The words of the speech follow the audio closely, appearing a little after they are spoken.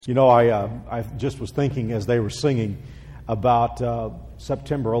You know, I just was thinking as they were singing about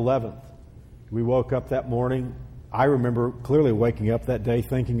September 11th. We woke up that morning. I remember clearly waking up that day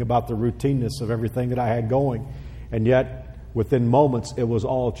thinking about the routineness of everything that I had going. And yet, within moments, it was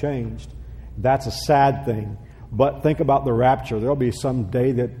all changed. That's a sad thing. But think about the rapture. There'll be some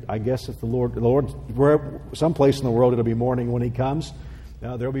day that, I guess, if the Lord, someplace in the world it'll be morning when He comes.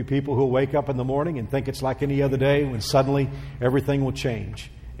 There'll be people who will wake up in the morning and think it's like any other day when suddenly everything will change.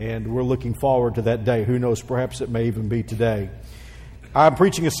 And we're looking forward to that day. Who knows, perhaps it may even be today. I'm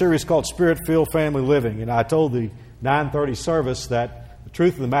preaching a series called Spirit-Filled Family Living. And I told the 9:30 service that the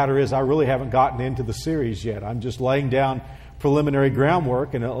truth of the matter is I really haven't gotten into the series yet. I'm just laying down preliminary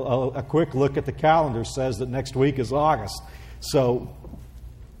groundwork, and a quick look at the calendar says that next week is August. So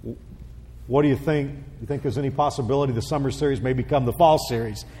what do you think? You think there's any possibility the summer series may become the fall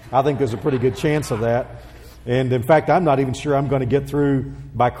series? I think there's a pretty good chance of that. And in fact, I'm not even sure I'm going to get through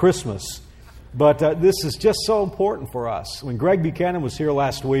by Christmas. But this is just so important for us. When Greg Buchanan was here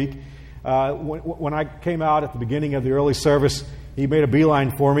last week, when I came out at the beginning of the early service, he made a beeline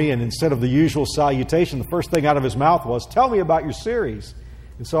for me, and instead of the usual salutation, the first thing out of his mouth was, "Tell me about your series."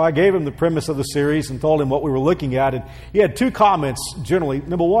 And so I gave him the premise of the series and told him what we were looking at. And he had two comments generally.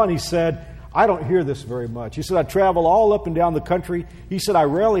 Number one, he said, "I don't hear this very much." He said, "I travel all up and down the country." He said, "I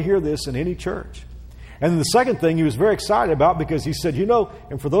rarely hear this in any church." And the second thing he was very excited about, because he said,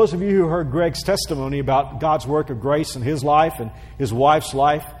 and for those of you who heard Greg's testimony about God's work of grace in his life and his wife's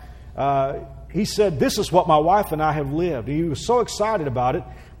life, he said, "This is what my wife and I have lived." He was so excited about it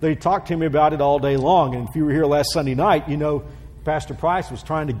that he talked to me about it all day long. And if you were here last Sunday night, Pastor Price was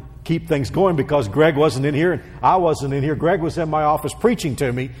trying to keep things going because Greg wasn't in here and I wasn't in here. Greg was in my office preaching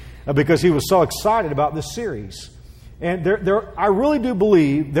to me because he was so excited about this series. And I really do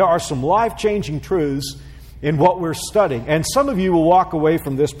believe there are some life-changing truths in what we're studying. And some of you will walk away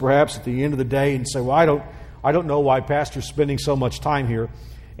from this perhaps at the end of the day and say, "Well, I don't know why Pastor's spending so much time here."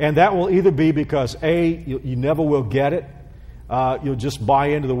 And that will either be because, A, you never will get it. You'll just buy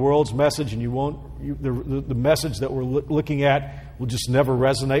into the world's message, and you won't. The message that we're looking at will just never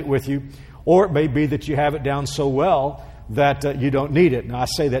resonate with you. Or it may be that you have it down so well that you don't need it. Now, I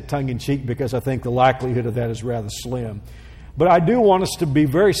say that tongue-in-cheek because I think the likelihood of that is rather slim. But I do want us to be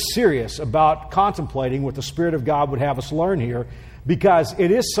very serious about contemplating what the Spirit of God would have us learn here, because it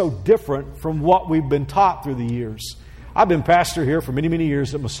is so different from what we've been taught through the years. I've been pastor here for many, many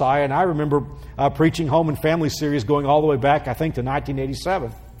years at Messiah, and I remember preaching Home and Family series going all the way back, I think, to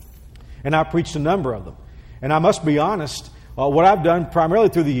 1987. And I preached a number of them. And I must be honest, what I've done primarily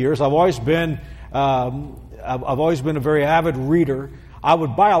through the years, I've always been a very avid reader. I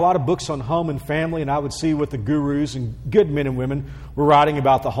would buy a lot of books on home and family, and I would see what the gurus and good men and women were writing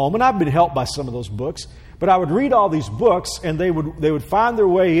about the home. And I've been helped by some of those books. But I would read all these books, and they would find their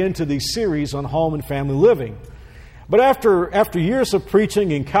way into these series on home and family living. But after years of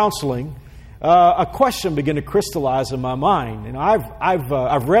preaching and counseling, a question began to crystallize in my mind. And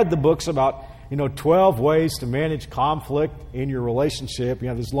I've read the books about 12 ways to manage conflict in your relationship. You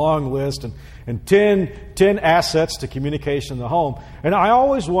have this long list and 10 assets to communication in the home. And I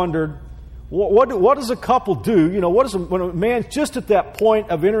always wondered, what does a couple do? When a man's just at that point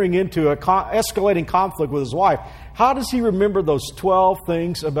of entering into a escalating conflict with his wife, how does he remember those 12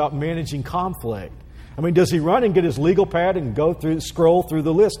 things about managing conflict? I mean, does he run and get his legal pad and scroll through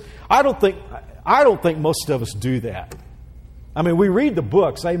the list? I don't think most of us do that. I mean, we read the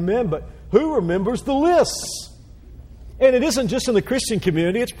books, amen, but who remembers the lists? And it isn't just in the Christian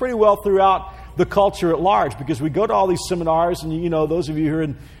community. It's pretty well throughout the culture at large, because we go to all these seminars, and those of you who are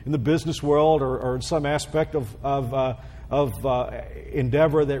in the business world or in some aspect of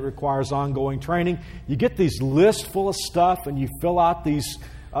endeavor that requires ongoing training, you get these lists full of stuff, and you fill out these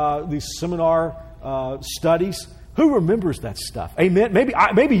seminar studies. Who remembers that stuff? Amen.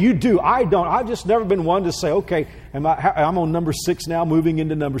 Maybe you do. I don't. I've just never been one to say, "Okay, I'm on number 6 now, moving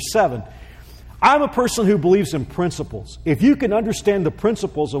into number 7." I'm a person who believes in principles. If you can understand the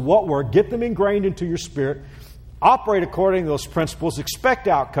principles of what were, get them ingrained into your spirit, operate according to those principles, expect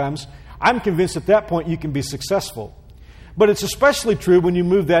outcomes, I'm convinced at that point you can be successful. But it's especially true when you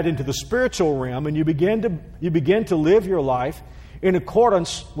move that into the spiritual realm and you begin to live your life in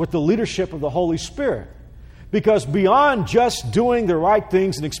accordance with the leadership of the Holy Spirit. Because beyond just doing the right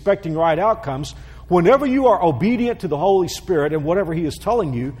things and expecting right outcomes, whenever you are obedient to the Holy Spirit and whatever He is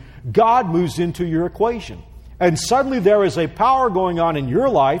telling you, God moves into your equation. And suddenly there is a power going on in your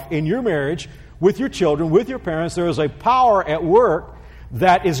life, in your marriage, with your children, with your parents. There is a power at work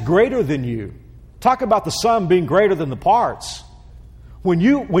that is greater than you. Talk about the sum being greater than the parts. When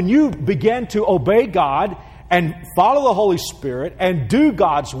you begin to obey God and follow the Holy Spirit and do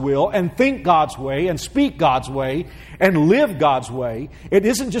God's will and think God's way and speak God's way and live God's way, it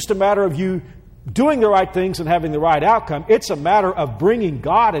isn't just a matter of you doing the right things and having the right outcome. It's a matter of bringing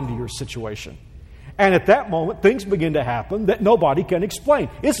God into your situation. And at that moment, things begin to happen that nobody can explain.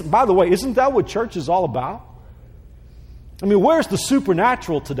 By the way, isn't that what church is all about? I mean, where's the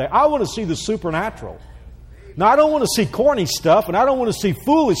supernatural today? I want to see the supernatural. Now, I don't want to see corny stuff, and I don't want to see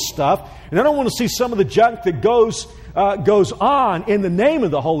foolish stuff, and I don't want to see some of the junk that goes on in the name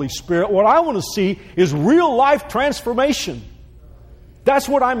of the Holy Spirit. What I want to see is real life transformation. That's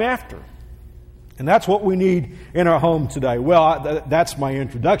what I'm after. And that's what we need in our home today. Well, that's my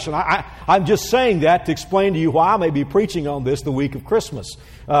introduction. I'm just saying that to explain to you why I may be preaching on this the week of Christmas,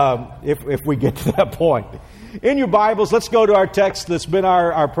 if we get to that point. In your Bibles, let's go to our text that's been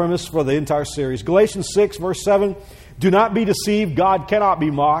our premise for the entire series. Galatians 6, verse 7. Do not be deceived. God cannot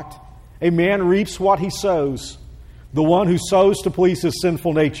be mocked. A man reaps what he sows. The one who sows to please his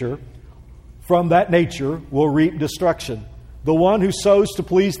sinful nature, from that nature will reap destruction. The one who sows to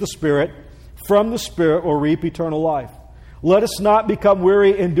please the Spirit, from the Spirit will reap eternal life. Let us not become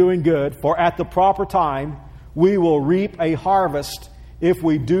weary in doing good, for at the proper time we will reap a harvest if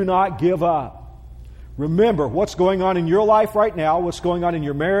we do not give up. Remember, what's going on in your life right now, what's going on in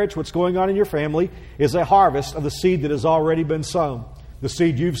your marriage, what's going on in your family, is a harvest of the seed that has already been sown. The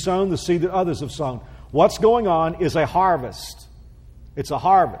seed you've sown, the seed that others have sown. What's going on is a harvest. It's a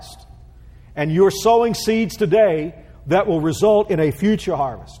harvest. And you're sowing seeds today that will result in a future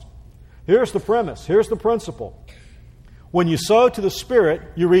harvest. Here's the premise. Here's the principle. When you sow to the Spirit,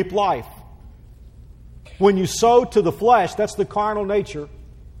 you reap life. When you sow to the flesh, that's the carnal nature,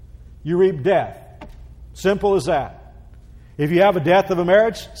 you reap death. Simple as that. If you have a death of a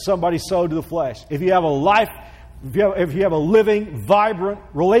marriage, somebody sowed to the flesh. If you have a life, if you have a living, vibrant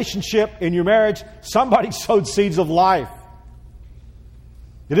relationship in your marriage, somebody sowed seeds of life.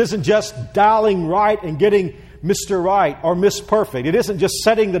 It isn't just dialing right and getting Mr. Right or Miss Perfect. It isn't just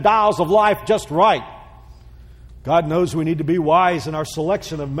setting the dials of life just right. God knows we need to be wise in our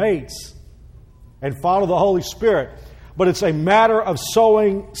selection of mates and follow the Holy Spirit. But it's a matter of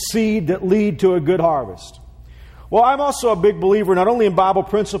sowing seed that lead to a good harvest. Well, I'm also a big believer not only in Bible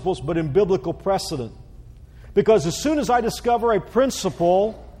principles, but in biblical precedent. Because as soon as I discover a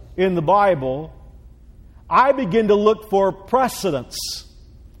principle in the Bible, I begin to look for precedents.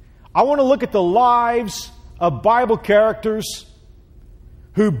 I want to look at the lives of Bible characters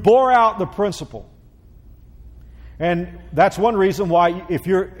who bore out the principle. And that's one reason why, if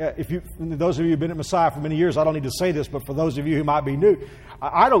those of you who've been at Messiah for many years, I don't need to say this, but for those of you who might be new, there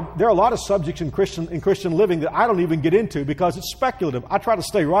are a lot of subjects in Christian living that I don't even get into because it's speculative. I try to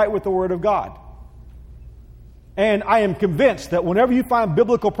stay right with the Word of God. And I am convinced that whenever you find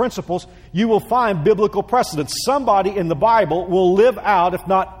biblical principles, you will find biblical precedents. Somebody in the Bible will live out, if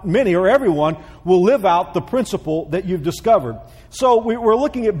not many or everyone, will live out the principle that you've discovered. So we're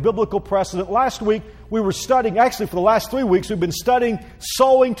looking at biblical precedent. Last week, we were studying, actually for the last 3 weeks, we've been studying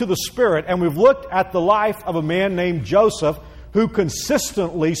sowing to the Spirit. And we've looked at the life of a man named Joseph who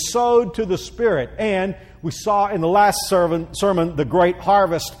consistently sowed to the Spirit. And we saw in the last sermon the great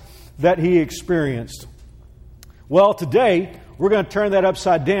harvest that he experienced. Well, today, we're going to turn that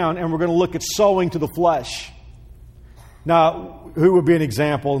upside down and we're going to look at sowing to the flesh. Now, who would be an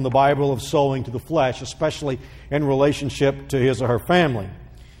example in the Bible of sowing to the flesh, especially in relationship to his or her family?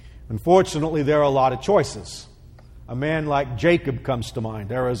 Unfortunately, there are a lot of choices. A man like Jacob comes to mind.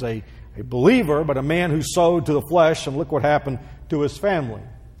 There is a believer, but a man who sowed to the flesh, and look what happened to his family.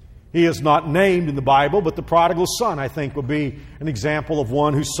 He is not named in the Bible, but the prodigal son, I think, would be an example of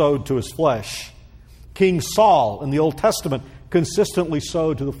one who sowed to his flesh. King Saul in the Old Testament consistently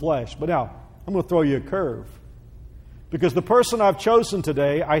sowed to the flesh. But now, I'm going to throw you a curve. Because the person I've chosen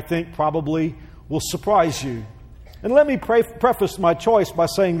today, I think, probably will surprise you. And let me preface my choice by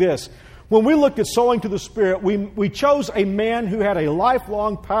saying this. When we looked at sowing to the Spirit, we chose a man who had a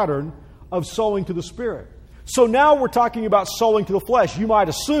lifelong pattern of sowing to the Spirit. So now we're talking about sowing to the flesh. You might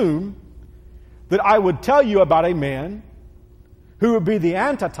assume that I would tell you about a man who would be the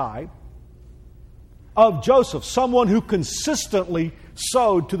antitype of Joseph, someone who consistently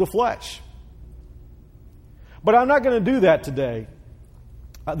sowed to the flesh. But I'm not going to do that today.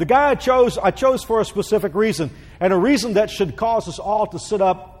 The guy I chose for a specific reason, and a reason that should cause us all to sit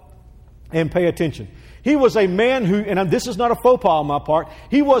up and pay attention. He was a man who, and this is not a faux pas on my part,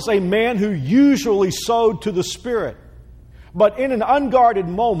 he was a man who usually sowed to the Spirit. But in an unguarded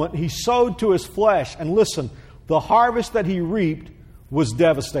moment, he sowed to his flesh. And listen, the harvest that he reaped was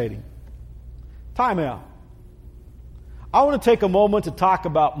devastating. Time out. I want to take a moment to talk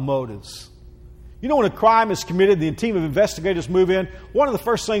about motives. You know, when a crime is committed, the team of investigators move in, one of the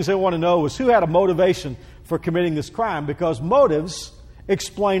first things they want to know is who had a motivation for committing this crime, because motives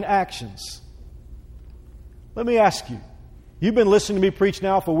explain actions. Let me ask you, you've been listening to me preach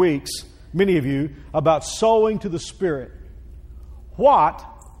now for weeks, many of you, about sowing to the Spirit. What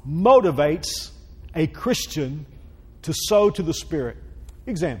motivates a Christian to sow to the Spirit?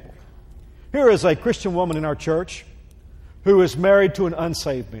 Example. Here is a Christian woman in our church who is married to an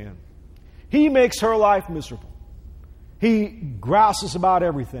unsaved man. He makes her life miserable. He grouses about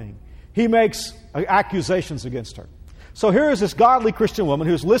everything. He makes accusations against her. So here is this godly Christian woman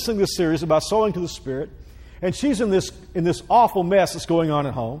who's listening to this series about sowing to the Spirit, and she's in this awful mess that's going on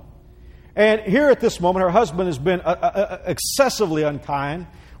at home. And here at this moment, her husband has been excessively unkind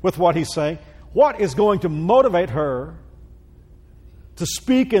with what he's saying. What is going to motivate her to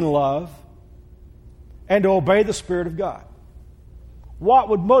speak in love and to obey the Spirit of God? What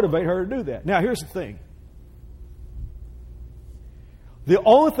would motivate her to do that? Now, here's the thing. The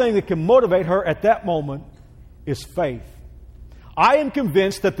only thing that can motivate her at that moment is faith. I am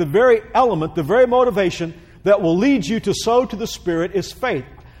convinced that the very element, the very motivation that will lead you to sow to the Spirit is faith.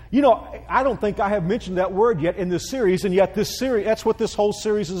 You know, I don't think I have mentioned that word yet in this series, and yet this series, that's what this whole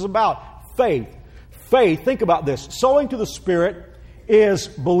series is about. Faith. Faith, think about this. Sowing to the Spirit is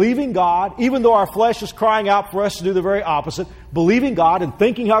believing God, even though our flesh is crying out for us to do the very opposite, believing God and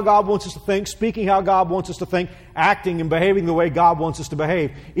thinking how God wants us to think, speaking how God wants us to think, acting and behaving the way God wants us to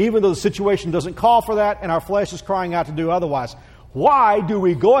behave, even though the situation doesn't call for that and our flesh is crying out to do otherwise. Why do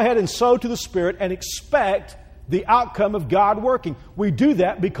we go ahead and sow to the Spirit and expect the outcome of God working? We do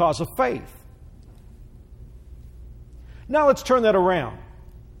that because of faith. Now let's turn that around.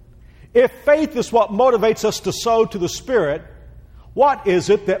 If faith is what motivates us to sow to the Spirit, what is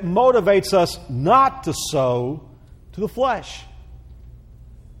it that motivates us not to sow to the flesh?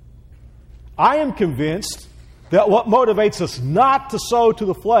 I am convinced that what motivates us not to sow to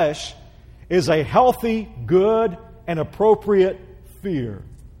the flesh is a healthy, good, and appropriate fear.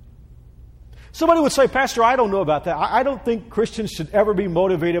 Somebody would say, Pastor, I don't know about that. I don't think Christians should ever be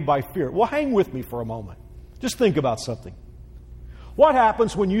motivated by fear. Well, hang with me for a moment. Just think about something. What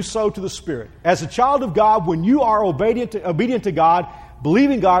happens when you sow to the Spirit? As a child of God, when you are obedient to God,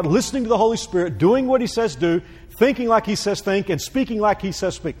 believing God, listening to the Holy Spirit, doing what He says do, thinking like He says think, and speaking like He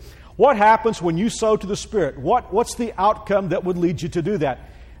says speak. What happens when you sow to the Spirit? What's the outcome that would lead you to do that?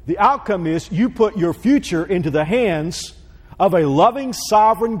 The outcome is you put your future into the hands of a loving,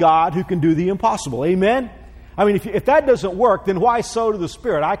 sovereign God who can do the impossible. Amen? I mean, if that doesn't work, then why sow to the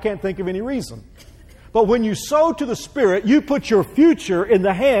Spirit? I can't think of any reason. But when you sow to the Spirit, you put your future in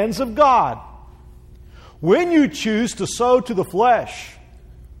the hands of God. When you choose to sow to the flesh,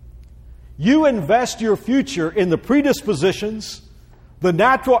 you invest your future in the predispositions, the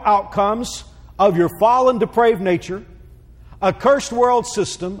natural outcomes of your fallen, depraved nature, a cursed world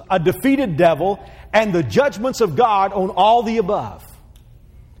system, a defeated devil, and the judgments of God on all the above.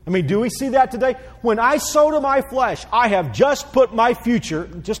 I mean, do we see that today? When I sow to my flesh, I have just put my future,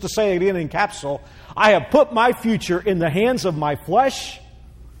 just to say it in capsule, I have put my future in the hands of my flesh,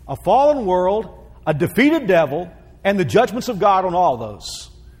 a fallen world, a defeated devil, and the judgments of God on all those.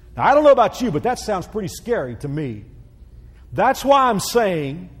 Now, I don't know about you, but that sounds pretty scary to me. That's why I'm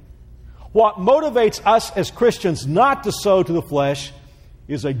saying what motivates us as Christians not to sow to the flesh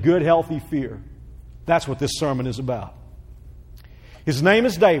is a good, healthy fear. That's what this sermon is about. His name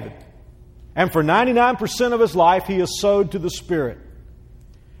is David, and for 99% of his life, he has sowed to the Spirit.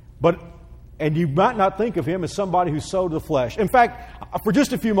 And you might not think of him as somebody who sowed to the flesh. In fact, for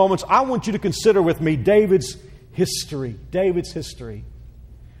just a few moments, I want you to consider with me David's history. David's history.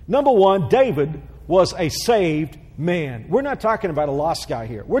 Number one, David was a saved man. We're not talking about a lost guy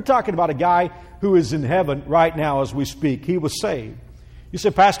here. We're talking about a guy who is in heaven right now as we speak. He was saved. You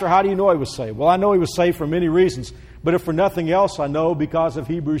say, Pastor, how do you know he was saved? Well, I know he was saved for many reasons. But if for nothing else, I know because of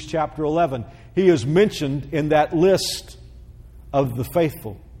Hebrews chapter 11. He is mentioned in that list of the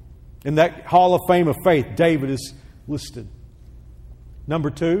faithful. In that hall of fame of faith, David is listed.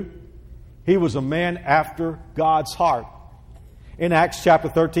 Number two, he was a man after God's heart. In Acts chapter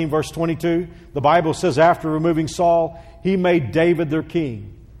 13, verse 22, the Bible says, after removing Saul, he made David their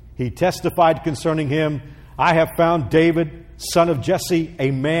king. He testified concerning him, I have found David, son of Jesse, a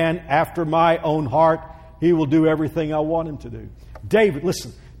man after my own heart. He will do everything I want him to do. David,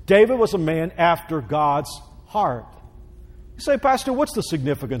 listen, David was a man after God's heart. You say, Pastor, what's the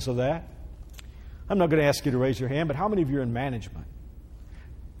significance of that? I'm not going to ask you to raise your hand, but how many of you are in management?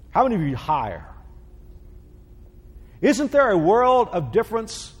 How many of you hire? Isn't there a world of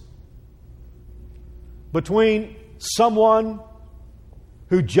difference between someone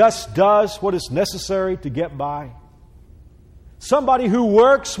who just does what is necessary to get by? Somebody who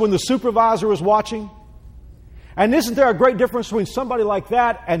works when the supervisor is watching? And isn't there a great difference between somebody like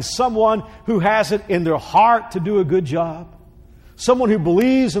that and someone who has it in their heart to do a good job? Someone who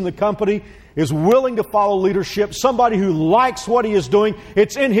believes in the company, is willing to follow leadership, somebody who likes what he is doing.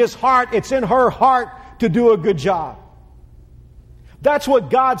 It's in his heart, it's in her heart to do a good job. That's what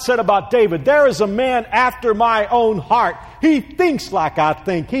God said about David. There is a man after my own heart. He thinks like I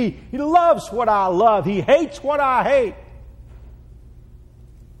think. He loves what I love. He hates what I hate.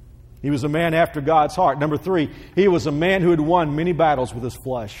 He was a man after God's heart. Number 3, he was a man who had won many battles with his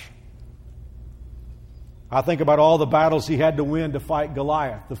flesh. I think about all the battles he had to win to fight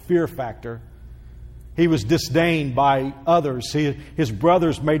Goliath, the fear factor. He was disdained by others. His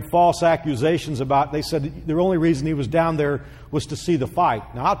brothers made false accusations about, they said the only reason he was down there was to see the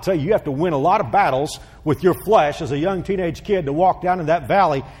fight. Now I'll tell you, you have to win a lot of battles with your flesh as a young teenage kid to walk down in that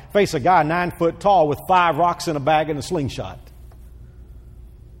valley, face a guy 9 foot tall with 5 rocks in a bag and a slingshot.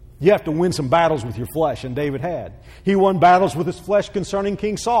 You have to win some battles with your flesh, and David had. He won battles with his flesh concerning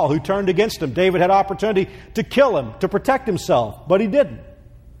King Saul, who turned against him. David had opportunity to kill him, to protect himself, but he didn't.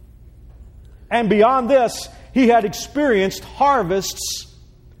 And beyond this, he had experienced harvests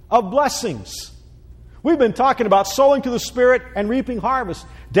of blessings. We've been talking about sowing to the Spirit and reaping harvest.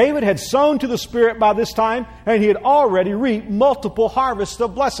 David had sown to the Spirit by this time, and he had already reaped multiple harvests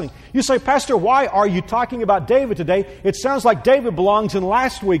of blessing. You say, Pastor, why are you talking about David today? It sounds like David belongs in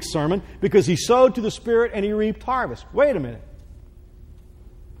last week's sermon because he sowed to the Spirit and he reaped harvest. Wait a minute.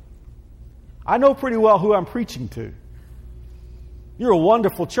 I know pretty well who I'm preaching to. You're a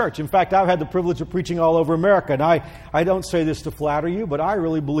wonderful church. In fact, I've had the privilege of preaching all over America. And I don't say this to flatter you, but I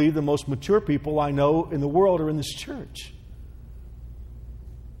really believe the most mature people I know in the world are in this church.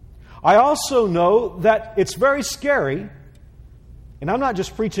 I also know that it's very scary, and I'm not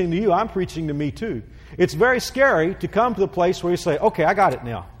just preaching to you, I'm preaching to me too. It's very scary to come to the place where you say, okay, I got it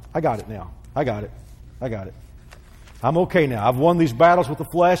now. I got it now. I got it. I got it. I'm okay now. I've won these battles with the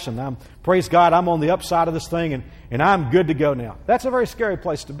flesh, and praise God, I'm on the upside of this thing, and I'm good to go now. That's a very scary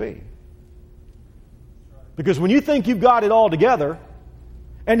place to be. Because when you think you've got it all together,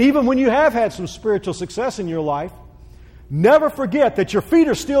 and even when you have had some spiritual success in your life, never forget that your feet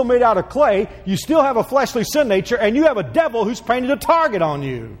are still made out of clay, you still have a fleshly sin nature, and you have a devil who's painted a target on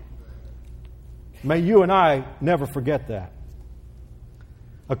you. May you and I never forget that.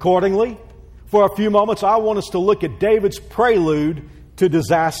 Accordingly, for a few moments, I want us to look at David's prelude to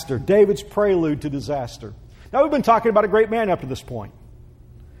disaster. David's prelude to disaster. Now, we've been talking about a great man up to this point.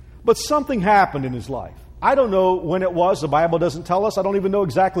 But something happened in his life. I don't know when it was. The Bible doesn't tell us. I don't even know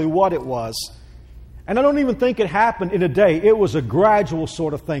exactly what it was. And I don't even think it happened in a day. It was a gradual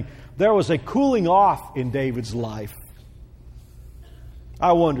sort of thing. There was a cooling off in David's life.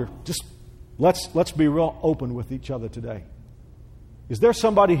 I wonder, just let's be real open with each other today. Is there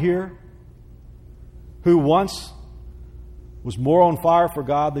somebody here who once was more on fire for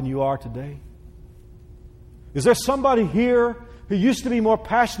God than you are today? Is there somebody here who used to be more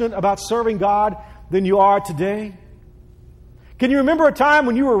passionate about serving God than you are today? Can you remember a time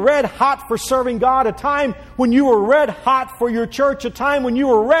when you were red hot for serving God? A time when you were red hot for your church? A time when you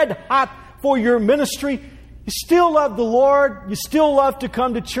were red hot for your ministry? You still love the Lord. You still love to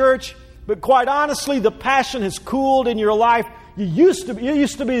come to church. But quite honestly, the passion has cooled in your life. You used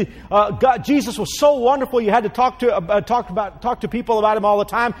to be. God, Jesus was so wonderful. You had to talk to people about Him all the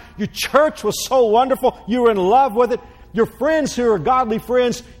time. Your church was so wonderful. You were in love with it. Your friends who are godly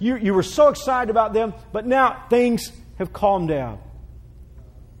friends, you were so excited about them. But now things have calmed down.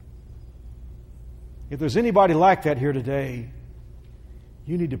 If there's anybody like that here today,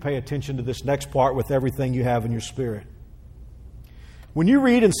 you need to pay attention to this next part with everything you have in your spirit. When you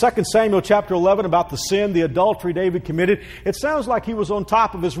read in 2 Samuel chapter 11 about the sin, the adultery David committed, it sounds like he was on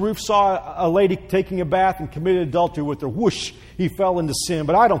top of his roof, saw a lady taking a bath and committed adultery with her. Whoosh, he fell into sin.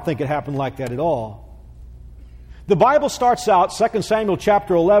 But I don't think it happened like that at all. The Bible starts out, 2 Samuel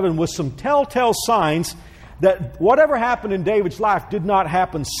chapter 11, with some telltale signs that whatever happened in David's life did not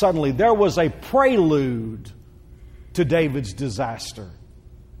happen suddenly. There was a prelude to David's disaster.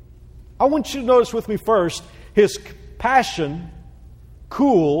 I want you to notice with me first, his passion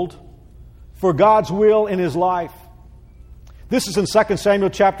cooled for God's will in his life. This is in 2 Samuel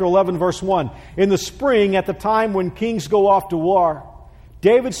chapter 11, verse 1. In the spring, at the time when kings go off to war,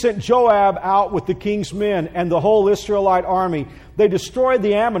 David sent Joab out with the king's men and the whole Israelite army. They destroyed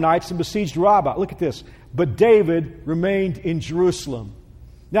the Ammonites and besieged Rabbah. Look at this. But David remained in Jerusalem.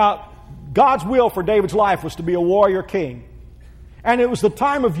 Now, God's will for David's life was to be a warrior king. And it was the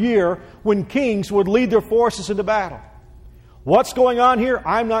time of year when kings would lead their forces into battle. What's going on here?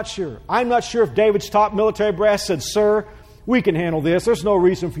 I'm not sure. I'm not sure if David's top military brass said, "Sir, we can handle this. There's no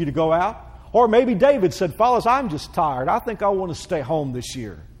reason for you to go out." Or maybe David said, "Fellas, I'm just tired. I think I want to stay home this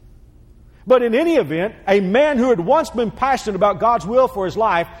year." But in any event, a man who had once been passionate about God's will for his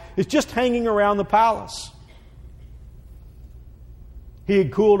life is just hanging around the palace. He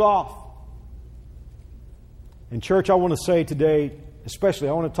had cooled off. In church, I want to say today, especially,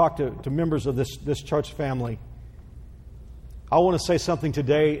 I want to talk to members of this church family. I want to say something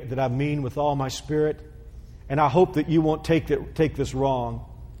today that I mean with all my spirit, and I hope that you won't take this wrong.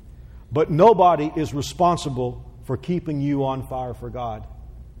 But nobody is responsible for keeping you on fire for God.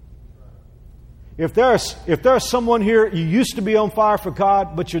 If there's someone here, you used to be on fire for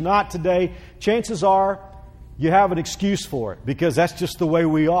God, but you're not today, chances are you have an excuse for it, because that's just the way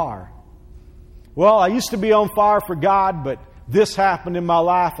we are. Well, I used to be on fire for God, but this happened in my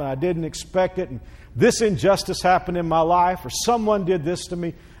life and I didn't expect it, and this injustice happened in my life, or someone did this to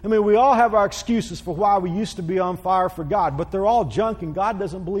me. I mean, we all have our excuses for why we used to be on fire for God, but they're all junk, and God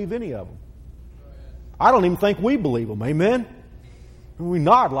doesn't believe any of them. I don't even think we believe them. Amen? We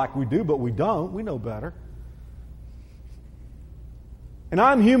nod like we do, but we don't. We know better. And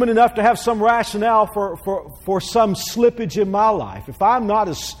I'm human enough to have some rationale for some slippage in my life. If I'm not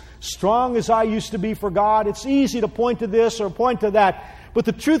as strong as I used to be for God, it's easy to point to this or point to that. But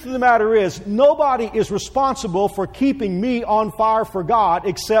the truth of the matter is, nobody is responsible for keeping me on fire for God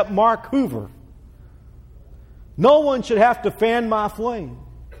except Mark Hoover. No one should have to fan my flame.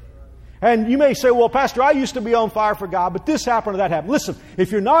 And you may say, "Well, Pastor, I used to be on fire for God, but this happened or that happened." Listen,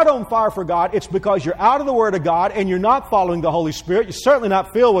 if you're not on fire for God, it's because you're out of the Word of God and you're not following the Holy Spirit. You're certainly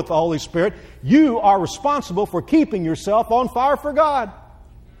not filled with the Holy Spirit. You are responsible for keeping yourself on fire for God.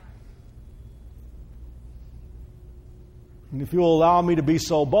 And if you'll allow me to be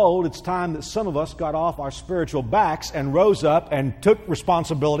so bold, it's time that some of us got off our spiritual backs and rose up and took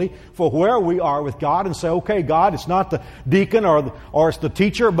responsibility for where we are with God and say, "Okay, God, it's not the deacon or it's the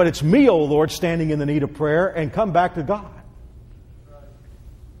teacher, but it's me, O Lord, standing in the need of prayer," and come back to God.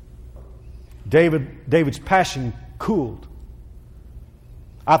 David's passion cooled.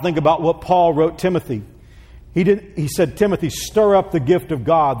 I think about what Paul wrote Timothy. He said, "Timothy, stir up the gift of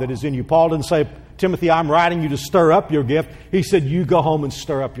God that is in you." Paul didn't say, "Timothy, I'm writing you to stir up your gift." He said, "You go home and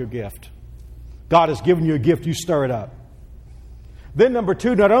stir up your gift." God has given you a gift, you stir it up. Then number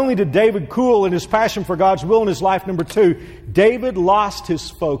two, not only did David cool in his passion for God's will in his life, number two, David lost his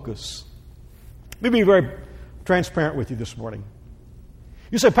focus. Let me be very transparent with you this morning.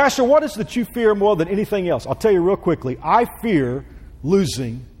 You say, "Pastor, what is it that you fear more than anything else?" I'll tell you real quickly. I fear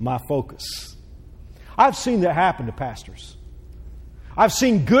losing my focus. I've seen that happen to pastors. I've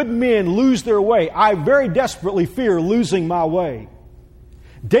seen good men lose their way. I very desperately fear losing my way.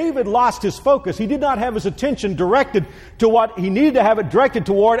 David lost his focus. He did not have his attention directed to what he needed to have it directed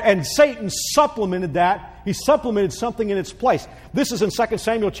toward, and Satan supplemented that. He supplemented something in its place. This is in 2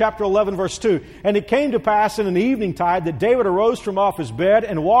 Samuel chapter 11, verse 2. "And it came to pass in the evening tide that David arose from off his bed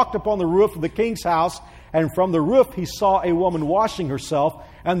and walked upon the roof of the king's house. And from the roof he saw a woman washing herself,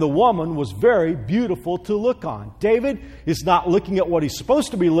 and the woman was very beautiful to look on." David is not looking at what he's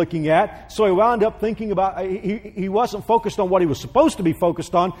supposed to be looking at, so he wound up thinking about, he wasn't focused on what he was supposed to be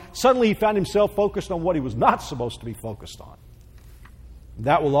focused on. Suddenly he found himself focused on what he was not supposed to be focused on.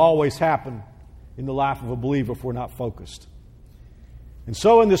 That will always happen in the life of a believer if we're not focused. And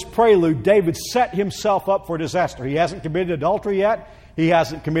so in this prelude, David set himself up for disaster. He hasn't committed adultery yet. He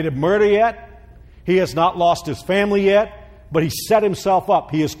hasn't committed murder yet. He has not lost his family yet, but he set himself up.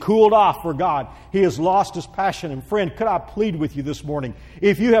 He has cooled off for God. He has lost his passion. And friend, could I plead with you this morning?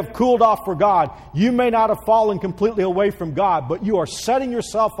 If you have cooled off for God, you may not have fallen completely away from God, but you are setting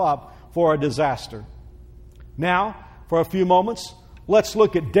yourself up for a disaster. Now, for a few moments, let's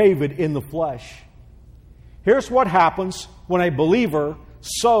look at David in the flesh. Here's what happens when a believer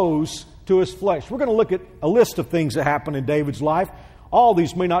sows to his flesh. We're going to look at a list of things that happen in David's life. All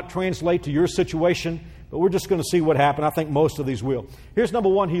these may not translate to your situation, but we're just going to see what happened. I think most of these will. Here's number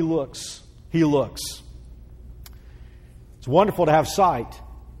one, he looks. He looks. It's wonderful to have sight,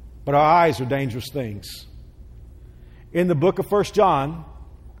 but our eyes are dangerous things. In the book of 1 John,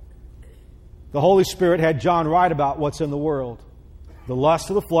 the Holy Spirit had John write about what's in the world. The lust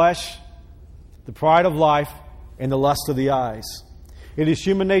of the flesh, the pride of life, and the lust of the eyes. It is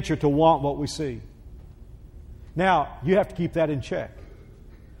human nature to want what we see. Now, you have to keep that in check.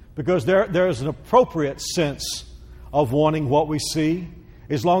 Because there is an appropriate sense of wanting what we see,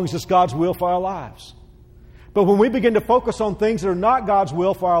 as long as it's God's will for our lives. But when we begin to focus on things that are not God's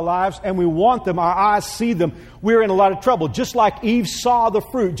will for our lives, and we want them, our eyes see them, we're in a lot of trouble. Just like Eve saw the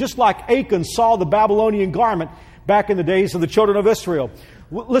fruit, just like Achan saw the Babylonian garment, back in the days of the children of Israel.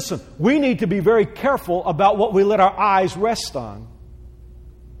 Listen, we need to be very careful about what we let our eyes rest on.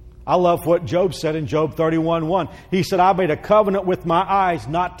 I love what Job said in Job 31:1. He said, I made a covenant with my eyes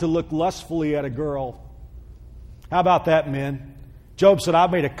not to look lustfully at a girl. How about that, men? Job said, I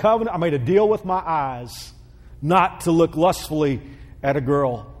made a covenant, I made a deal with my eyes not to look lustfully at a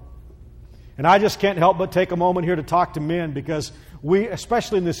girl. And I just can't help but take a moment here to talk to men, because we,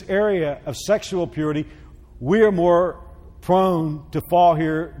 especially in this area of sexual purity, we are more prone to fall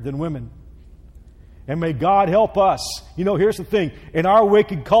here than women. And may God help us. You know, here's the thing. In our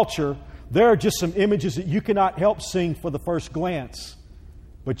wicked culture, there are just some images that you cannot help seeing for the first glance,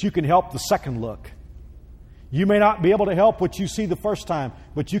 but you can help the second look. You may not be able to help what you see the first time,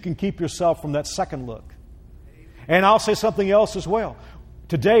 but you can keep yourself from that second look. And I'll say something else as well.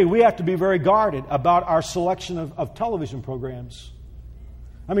 Today, we have to be very guarded about our selection of television programs.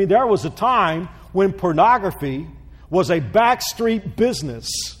 I mean, there was a time when pornography was a backstreet business.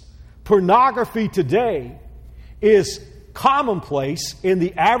 Pornography today is commonplace in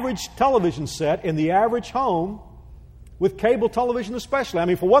the average television set, in the average home, with cable television especially. I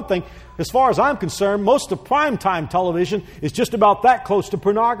mean, for one thing, as far as I'm concerned, most of primetime television is just about that close to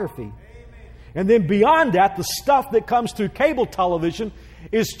pornography. Amen. And then beyond that, the stuff that comes through cable television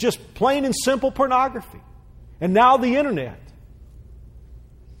is just plain and simple pornography. And now the internet.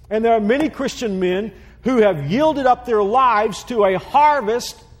 And there are many Christian men who have yielded up their lives to a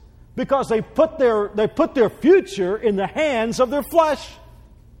harvest because they put their future in the hands of their flesh.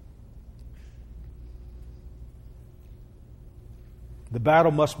 The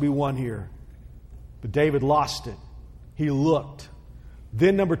battle must be won here. But David lost it. He looked.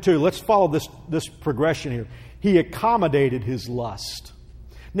 Then number 2, let's follow this progression here. He accommodated his lust.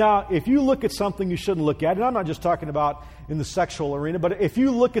 Now, if you look at something you shouldn't look at, and I'm not just talking about in the sexual arena, but if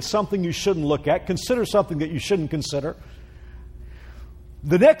you look at something you shouldn't look at, consider something that you shouldn't consider,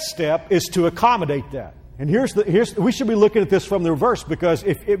 the next step is to accommodate that. And we should be looking at this from the reverse, because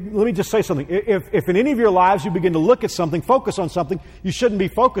let me just say something. If in any of your lives you begin to look at something, focus on something you shouldn't be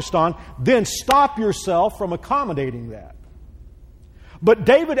focused on, then stop yourself from accommodating that. But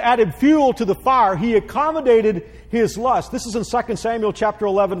David added fuel to the fire. He accommodated his lust. This is in 2 Samuel chapter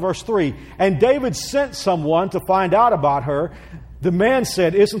 11, verse 3. And David sent someone to find out about her. The man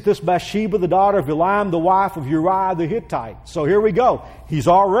said, isn't this Bathsheba, the daughter of Eliam, the wife of Uriah the Hittite? So here we go. He's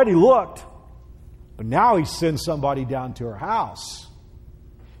already looked. But now he sends somebody down to her house.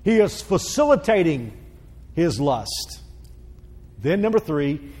 He is facilitating his lust. Then number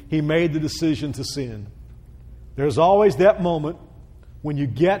 3, he made the decision to sin. There's always that moment when you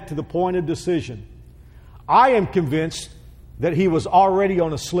get to the point of decision. I am convinced that he was already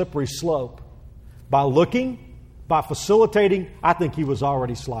on a slippery slope. By looking, by facilitating, I think he was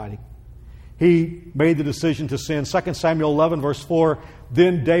already sliding. He made the decision to sin. 2 Samuel 11, verse 4,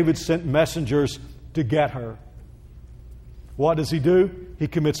 then David sent messengers to get her. What does he do? He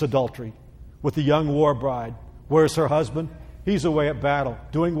commits adultery with the young war bride. Where's her husband? He's away at battle,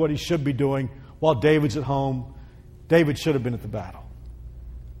 doing what he should be doing, while David's at home. David should have been at the battle.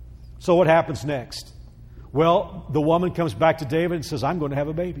 So what happens next? Well, the woman comes back to David and says, I'm going to have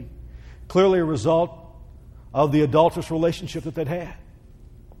a baby. Clearly a result of the adulterous relationship that they'd had.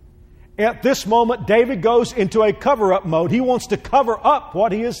 At this moment, David goes into a cover-up mode. He wants to cover up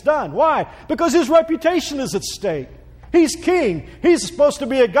what he has done. Why? Because his reputation is at stake. He's king. He's supposed to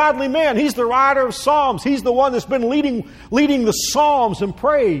be a godly man. He's the writer of Psalms. He's the one that's been leading the Psalms and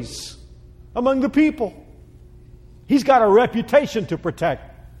praise among the people. He's got a reputation to protect.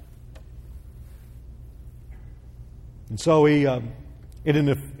 And so he, in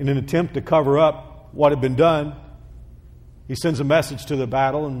an attempt to cover up what had been done, he sends a message to the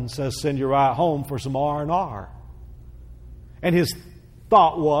battle and says, send Uriah home for some R&R. And his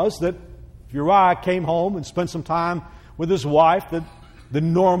thought was that if Uriah came home and spent some time with his wife, that the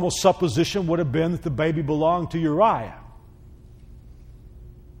normal supposition would have been that the baby belonged to Uriah.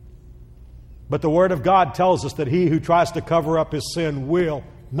 But the Word of God tells us that he who tries to cover up his sin will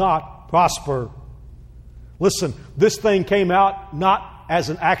not prosper. Listen, this thing came out not as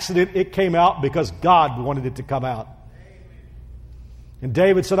an accident. It came out because God wanted it to come out. And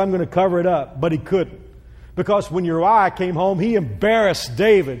David said, I'm going to cover it up. But he couldn't. Because when Uriah came home, he embarrassed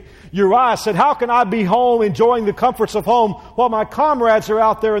David. Uriah said, how can I be home enjoying the comforts of home while my comrades are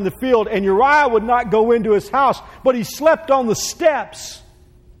out there in the field? And Uriah would not go into his house, but he slept on the steps.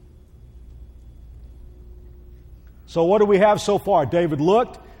 So what do we have so far? David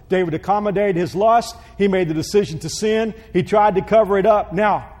looked. David accommodated his lust. He made the decision to sin. He tried to cover it up.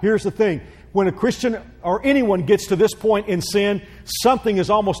 Now, here's the thing. when a Christian or anyone gets to this point in sin, something is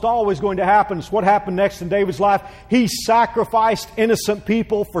almost always going to happen. It's what happened next in David's life. He sacrificed innocent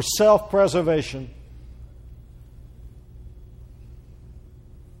people for self-preservation.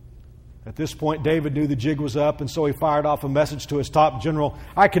 At this point, David knew the jig was up, and so he fired off a message to his top general.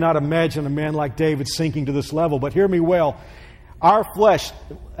 I cannot imagine a man like David sinking to this level, but hear me well. Our flesh,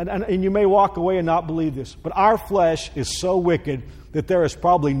 and you may walk away and not believe this, but our flesh is so wicked that there is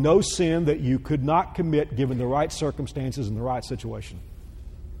probably no sin that you could not commit given the right circumstances and the right situation.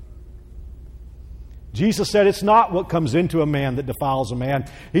 Jesus said it's not what comes into a man that defiles a man.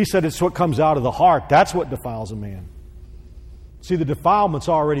 He said it's what comes out of the heart. That's what defiles a man. See, the defilement's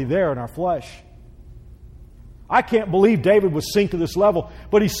already there in our flesh. I can't believe David would sink to this level,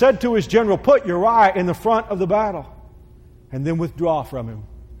 but he said to his general, put Uriah in the front of the battle and then withdraw from him.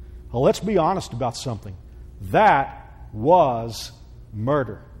 Well, let's be honest about something. That was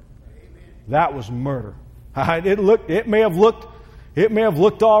murder. That was murder. It may have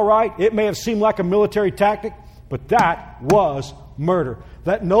looked all right. It may have seemed like a military tactic, but that was murder.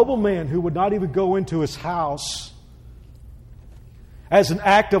 That noble man who would not even go into his house as an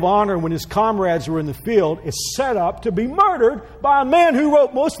act of honor when his comrades were in the field is set up to be murdered by a man who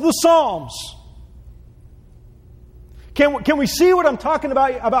wrote most of the Psalms. Can we see what I'm talking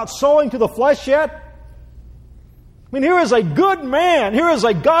about sowing to the flesh yet? I mean, here is a good man. Here is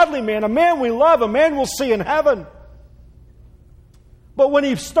a godly man, a man we love, a man we'll see in heaven. But when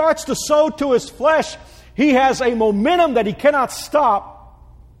he starts to sow to his flesh, he has a momentum that he cannot stop.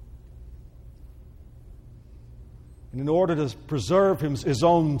 And in order to preserve his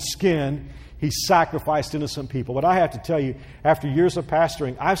own skin, he sacrificed innocent people. But I have to tell you, after years of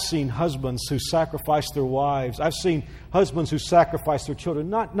pastoring, I've seen husbands who sacrifice their wives. I've seen husbands who sacrifice their children.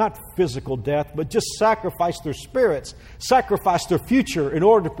 Not physical death, but just sacrifice their spirits, sacrifice their future in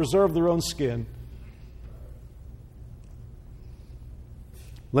order to preserve their own skin.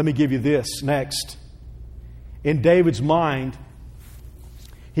 Let me give you this next. In David's mind,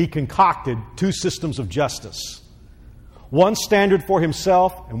 he concocted two systems of justice. One standard for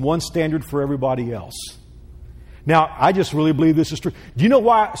himself and one standard for everybody else. Now, I just really believe this is true. Do you know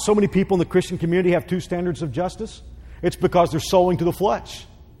why so many people in the Christian community have two standards of justice? It's because they're sowing to the flesh.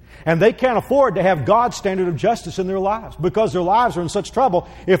 And they can't afford to have God's standard of justice in their lives because their lives are in such trouble.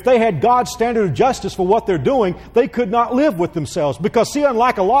 If they had God's standard of justice for what they're doing, they could not live with themselves. Because, see,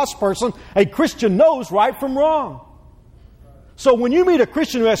 unlike a lost person, a Christian knows right from wrong. So when you meet a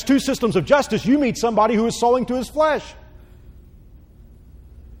Christian who has two systems of justice, you meet somebody who is sowing to his flesh.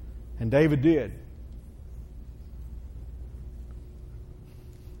 And David did.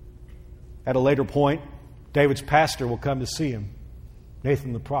 At a later point, David's pastor will come to see him,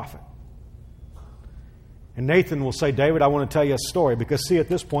 Nathan the prophet. And Nathan will say, David, I want to tell you a story. Because, see, at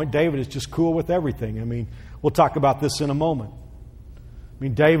this point, David is just cool with everything. I mean, we'll talk about this in a moment. I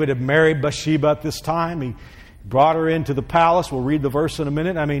mean, David had married Bathsheba at this time. He brought her into the palace. We'll read the verse in a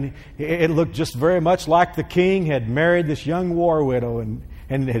minute. I mean, it looked just very much like the king had married this young war widow and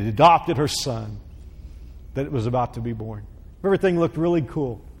had adopted her son that was about to be born. Everything looked really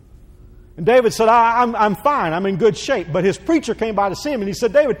cool. And David said, I'm fine. I'm in good shape. But his preacher came by to see him and he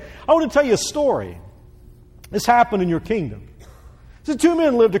said, David, I want to tell you a story. This happened in your kingdom. So two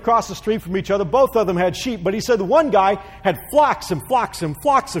men lived across the street from each other. Both of them had sheep. But he said the one guy had flocks and flocks and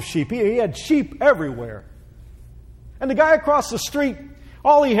flocks of sheep. He had sheep everywhere. And the guy across the street,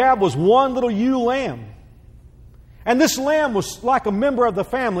 all he had was one little ewe lamb. And this lamb was like a member of the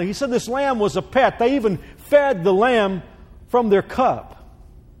family. He said this lamb was a pet. They even fed the lamb from their cup.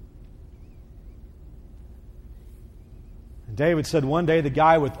 And David said one day the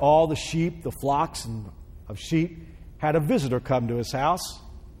guy with all the sheep, the flocks of sheep, had a visitor come to his house.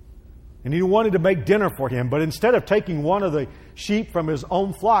 And he wanted to make dinner for him. But instead of taking one of the sheep from his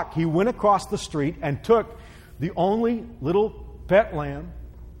own flock, he went across the street and took the only little pet lamb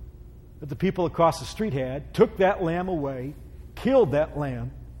that the people across the street had, took that lamb away, killed that lamb,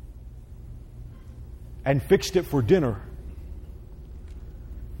 and fixed it for dinner.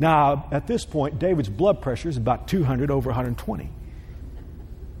 Now, at this point, David's blood pressure is about 200 over 120.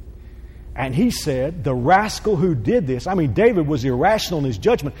 And he said, the rascal who did this, I mean, David was irrational in his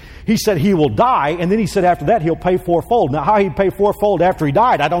judgment. He said he will die, and then he said after that he'll pay fourfold. Now, how he'd pay fourfold after he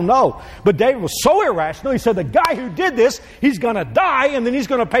died, I don't know. But David was so irrational, he said the guy who did this, he's going to die, and then he's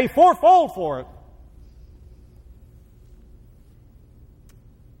going to pay fourfold for it.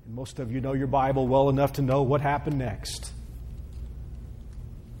 And most of you know your Bible well enough to know what happened next.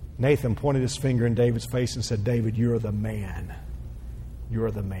 Nathan pointed his finger in David's face and said, David, you're the man. You're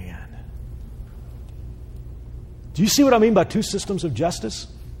the man. Do you see what I mean by two systems of justice?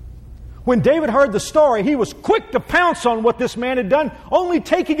 When David heard the story, he was quick to pounce on what this man had done, only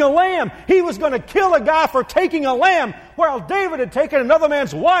taking a lamb. He was going to kill a guy for taking a lamb, while David had taken another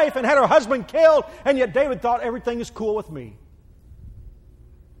man's wife and had her husband killed, and yet David thought everything is cool with me.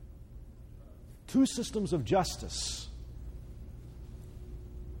 Two systems of justice.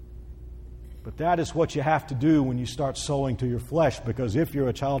 But that is what you have to do when you start sowing to your flesh, because if you're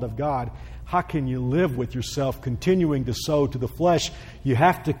a child of God, how can you live with yourself continuing to sow to the flesh? You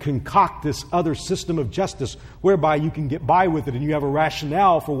have to concoct this other system of justice whereby you can get by with it and you have a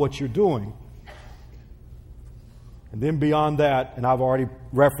rationale for what you're doing. And then beyond that, and I've already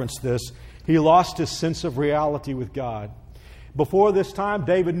referenced this, he lost his sense of reality with God. Before this time,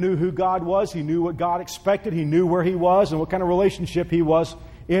 David knew who God was. He knew what God expected. He knew where he was and what kind of relationship he was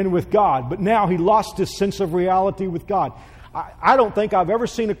in with God. But now he lost his sense of reality with God. I don't think I've ever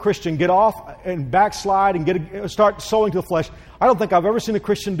seen a Christian get off and backslide and start sowing to the flesh. I don't think I've ever seen a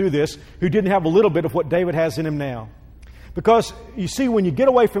Christian do this who didn't have a little bit of what David has in him now. Because, you see, when you get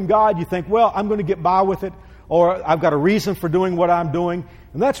away from God, you think, well, I'm going to get by with it, or I've got a reason for doing what I'm doing.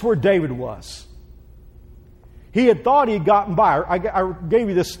 And that's where David was. He had thought he had gotten by. I gave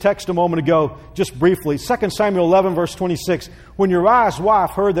you this text a moment ago, just briefly. 2 Samuel 11, verse 26. When Uriah's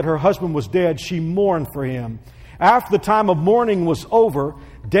wife heard that her husband was dead, she mourned for him. After the time of mourning was over,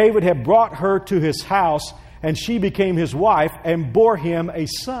 David had brought her to his house, and she became his wife and bore him a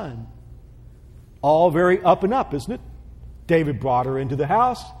son. All very up and up, isn't it? David brought her into the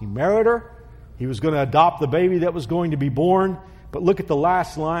house. He married her. He was going to adopt the baby that was going to be born. But look at the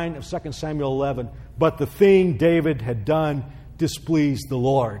last line of 2 Samuel 11. But the thing David had done displeased the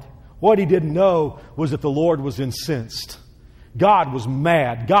Lord. What he didn't know was that the Lord was incensed. God was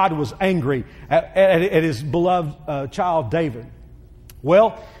mad. God was angry at his beloved child David.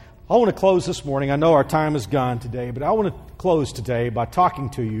 Well, I want to close this morning. I know our time is gone today, but I want to close today by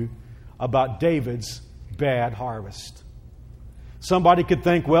talking to you about David's bad harvest. Somebody could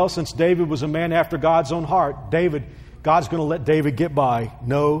think, well, since David was a man after God's own heart, God's going to let David get by.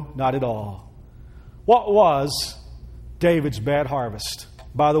 No, not at all. What was David's bad harvest?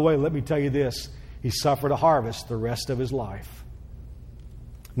 By the way, let me tell you this. He suffered a harvest the rest of his life.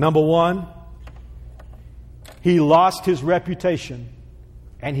 Number one, he lost his reputation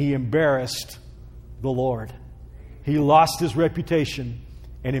and he embarrassed the Lord. He lost his reputation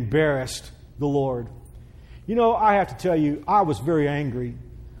and embarrassed the Lord. You know, I have to tell you, I was very angry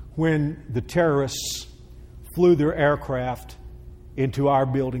when the terrorists flew their aircraft into our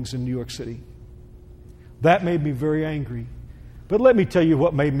buildings in New York City. That made me very angry. But let me tell you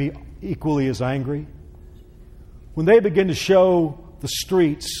what made me equally as angry. When they began to show the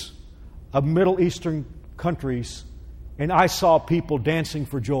streets of Middle Eastern countries and I saw people dancing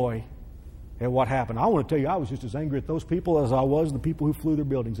for joy at what happened. I want to tell you, I was just as angry at those people as I was the people who flew their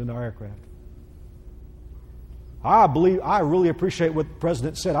buildings into our aircraft. I really appreciate what the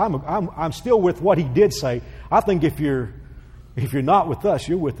President said. I'm still with what he did say. I think if you're not with us,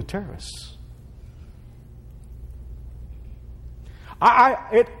 you're with the terrorists.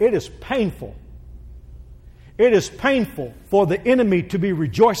 It is painful. It is painful for the enemy to be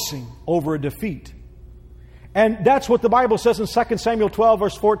rejoicing over a defeat. And that's what the Bible says in 2 Samuel 12,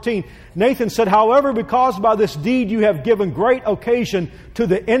 verse 14. Nathan said, however, because by this deed you have given great occasion to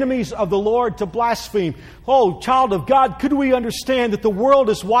the enemies of the Lord to blaspheme. Oh, child of God, could we understand that the world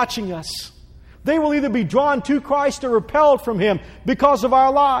is watching us? They will either be drawn to Christ or repelled from Him because of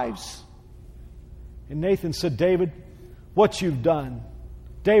our lives. And Nathan said, David, what you've done.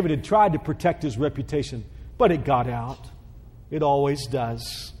 David had tried to protect his reputation, but it got out. It always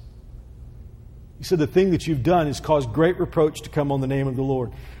does. He said, the thing that you've done has caused great reproach to come on the name of the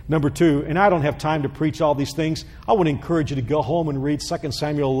Lord. Number two, and I don't have time to preach all these things. I want to encourage you to go home and read 2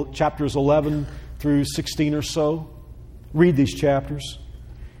 Samuel chapters 11 through 16 or so. Read these chapters.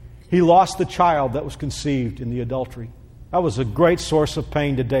 He lost the child that was conceived in the adultery. That was a great source of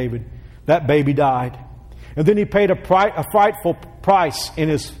pain to David. That baby died. And then he paid a frightful price in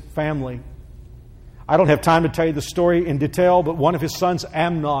his family. I don't have time to tell you the story in detail, but one of his sons,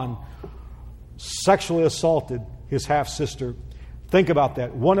 Amnon, sexually assaulted his half-sister. Think about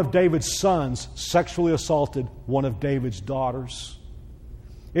that. One of David's sons sexually assaulted one of David's daughters.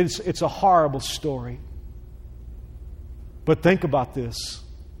 It's a horrible story. But think about this.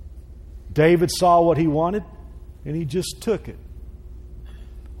 David saw what he wanted, and he just took it.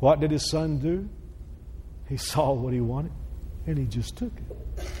 What did his son do? He saw what he wanted, and he just took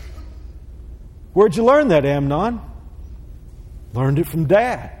it. Where'd you learn that, Amnon? Learned it from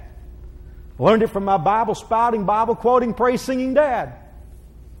Dad. Learned it from my Bible-spouting, Bible-quoting, praise-singing dad.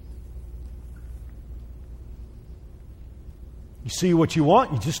 You see what you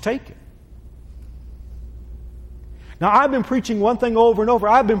want, you just take it. Now, I've been preaching one thing over and over.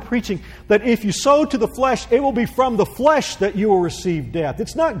 I've been preaching that if you sow to the flesh, it will be from the flesh that you will receive death.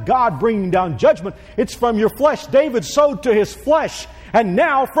 It's not God bringing down judgment. It's from your flesh. David sowed to his flesh, and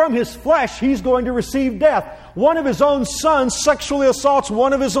now from his flesh, he's going to receive death. One of his own sons sexually assaults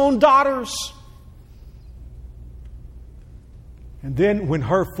one of his own daughters. And then when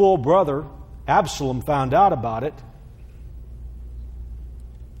her full brother, Absalom, found out about it,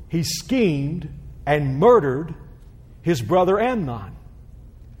 he schemed and murdered his brother Amnon.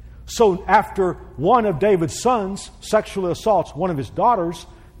 So after one of David's sons sexually assaults one of his daughters,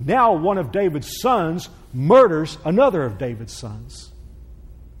 now one of David's sons murders another of David's sons.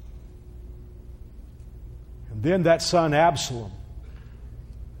 And then that son Absalom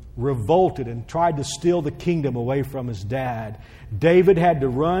revolted and tried to steal the kingdom away from his dad. David had to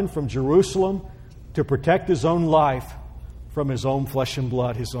run from Jerusalem to protect his own life from his own flesh and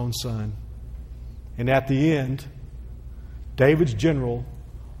blood, his own son. And at the end, David's general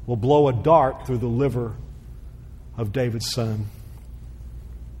will blow a dart through the liver of David's son.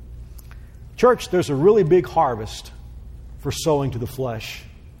 Church, there's a really big harvest for sowing to the flesh.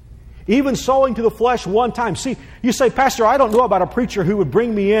 Even sowing to the flesh one time. See, you say, Pastor, I don't know about a preacher who would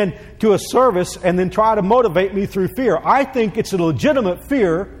bring me in to a service and then try to motivate me through fear. I think it's a legitimate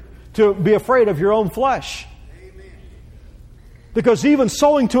fear to be afraid of your own flesh. Amen. Because even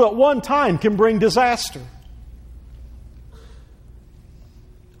sowing to it one time can bring disaster.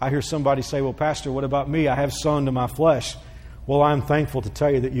 I hear somebody say, well, Pastor, what about me? I have sown to my flesh. Well, I'm thankful to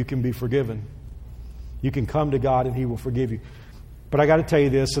tell you that you can be forgiven. You can come to God and He will forgive you. But I got to tell you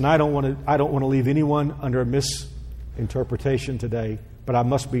this, and I don't want to leave anyone under a misinterpretation today, but I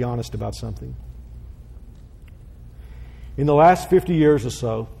must be honest about something. In the last 50 years or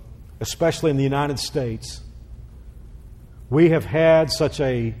so, especially in the United States, we have had such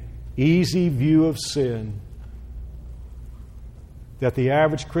an easy view of sin that the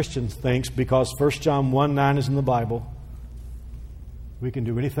average Christian thinks because 1 John 1:9 is in the Bible, we can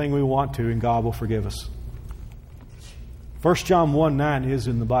do anything we want to and God will forgive us. 1 John 1:9 is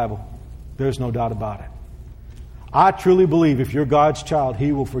in the Bible. There's no doubt about it. I truly believe if you're God's child,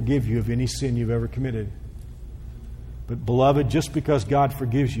 He will forgive you of any sin you've ever committed. But beloved, just because God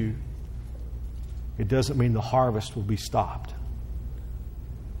forgives you, it doesn't mean the harvest will be stopped.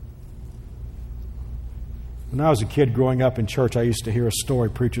 When I was a kid growing up in church, I used to hear a story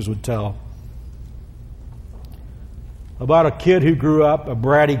preachers would tell about a kid who grew up, a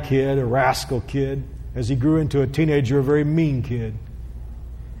bratty kid, a rascal kid. As he grew into a teenager, a very mean kid.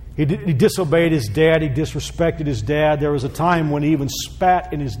 He disobeyed his dad. He disrespected his dad. There was a time when he even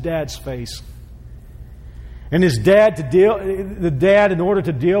spat in his dad's face. And the dad, in order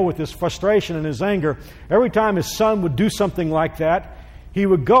to deal with his frustration and his anger, every time his son would do something like that, he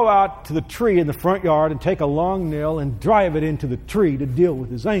would go out to the tree in the front yard and take a long nail and drive it into the tree to deal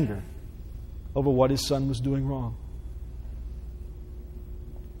with his anger over what his son was doing wrong.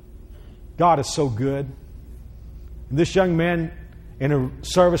 God is so good. And this young man, in a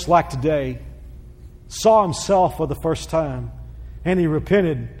service like today, saw himself for the first time, and he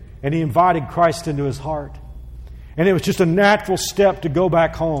repented, and he invited Christ into his heart. And it was just a natural step to go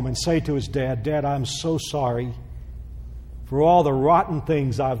back home and say to his dad, Dad, I'm so sorry for all the rotten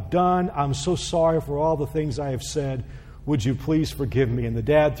things I've done. I'm so sorry for all the things I have said. Would you please forgive me? And the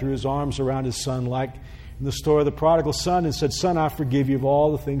dad threw his arms around his son like in the story of the prodigal son and said, Son, I forgive you of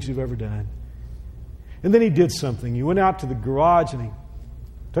all the things you've ever done. And then he did something. He went out to the garage and he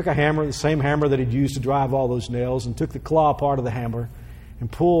took a hammer, the same hammer that he'd used to drive all those nails, and took the claw part of the hammer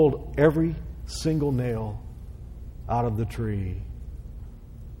and pulled every single nail out of the tree.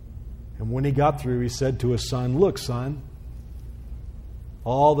 And when he got through, he said to his son, Look, son,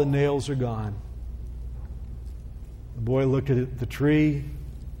 all the nails are gone. The boy looked at the tree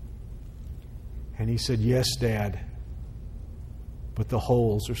and he said, Yes, Dad, but the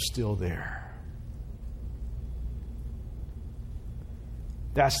holes are still there.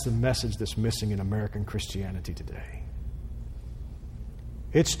 That's the message that's missing in American Christianity today.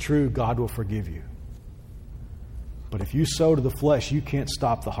 It's true, God will forgive you. But if you sow to the flesh, you can't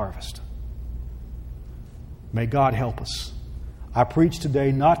stop the harvest. May God help us. I preach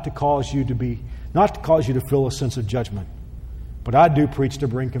today not to cause you to feel a sense of judgment, but I do preach to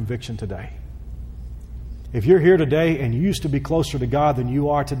bring conviction today. If you're here today and you used to be closer to God than you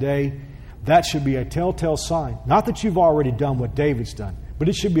are today, that should be a telltale sign. Not that you've already done what David's done, but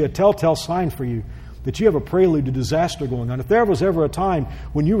it should be a telltale sign for you that you have a prelude to disaster going on. If there was ever a time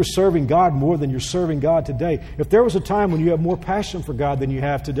when you were serving God more than you're serving God today, if there was a time when you have more passion for God than you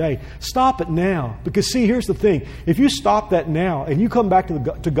have today, stop it now. Because see, here's the thing. If you stop that now and you come back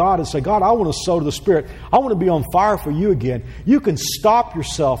to God and say, God, I want to sow to the Spirit. I want to be on fire for you again. You can stop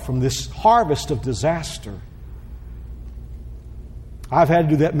yourself from this harvest of disaster. I've had to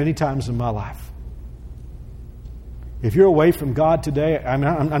do that many times in my life. If you're away from God today, I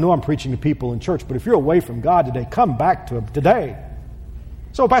know I'm preaching to people in church, but if you're away from God today, come back to Him today.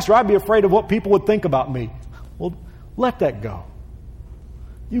 So, Pastor, I'd be afraid of what people would think about me. Well, let that go.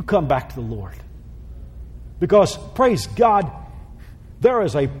 You come back to the Lord. Because, praise God, there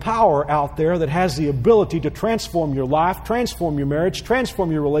is a power out there that has the ability to transform your life, transform your marriage,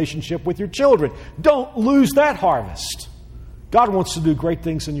 transform your relationship with your children. Don't lose that harvest. God wants to do great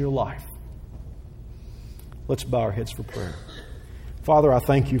things in your life. Let's bow our heads for prayer. Father, I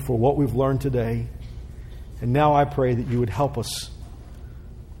thank you for what we've learned today. And now I pray that you would help us,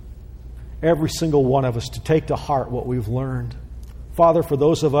 every single one of us, to take to heart what we've learned. Father, for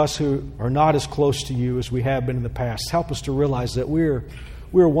those of us who are not as close to you as we have been in the past, help us to realize that we're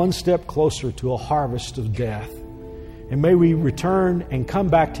one step closer to a harvest of death. And may we return and come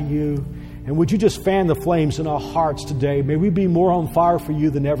back to you. And would you just fan the flames in our hearts today? May we be more on fire for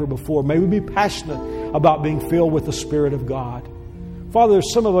you than ever before. May we be passionate about being filled with the Spirit of God. Father,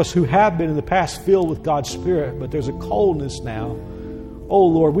 there's some of us who have been in the past filled with God's Spirit, but there's a coldness now. Oh,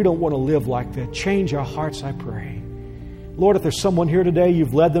 Lord, we don't want to live like that. Change our hearts, I pray. Lord, if there's someone here today,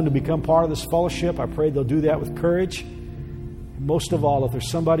 you've led them to become part of this fellowship, I pray they'll do that with courage. And most of all, if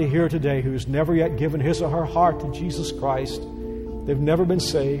there's somebody here today who's never yet given his or her heart to Jesus Christ, they've never been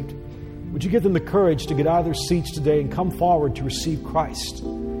saved, would you give them the courage to get out of their seats today and come forward to receive Christ?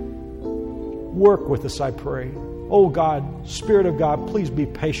 Work with us, I pray. Oh God, Spirit of God, please be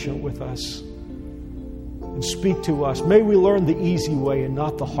patient with us and speak to us. May we learn the easy way and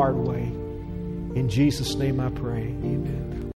not the hard way. In Jesus' name I pray. Amen.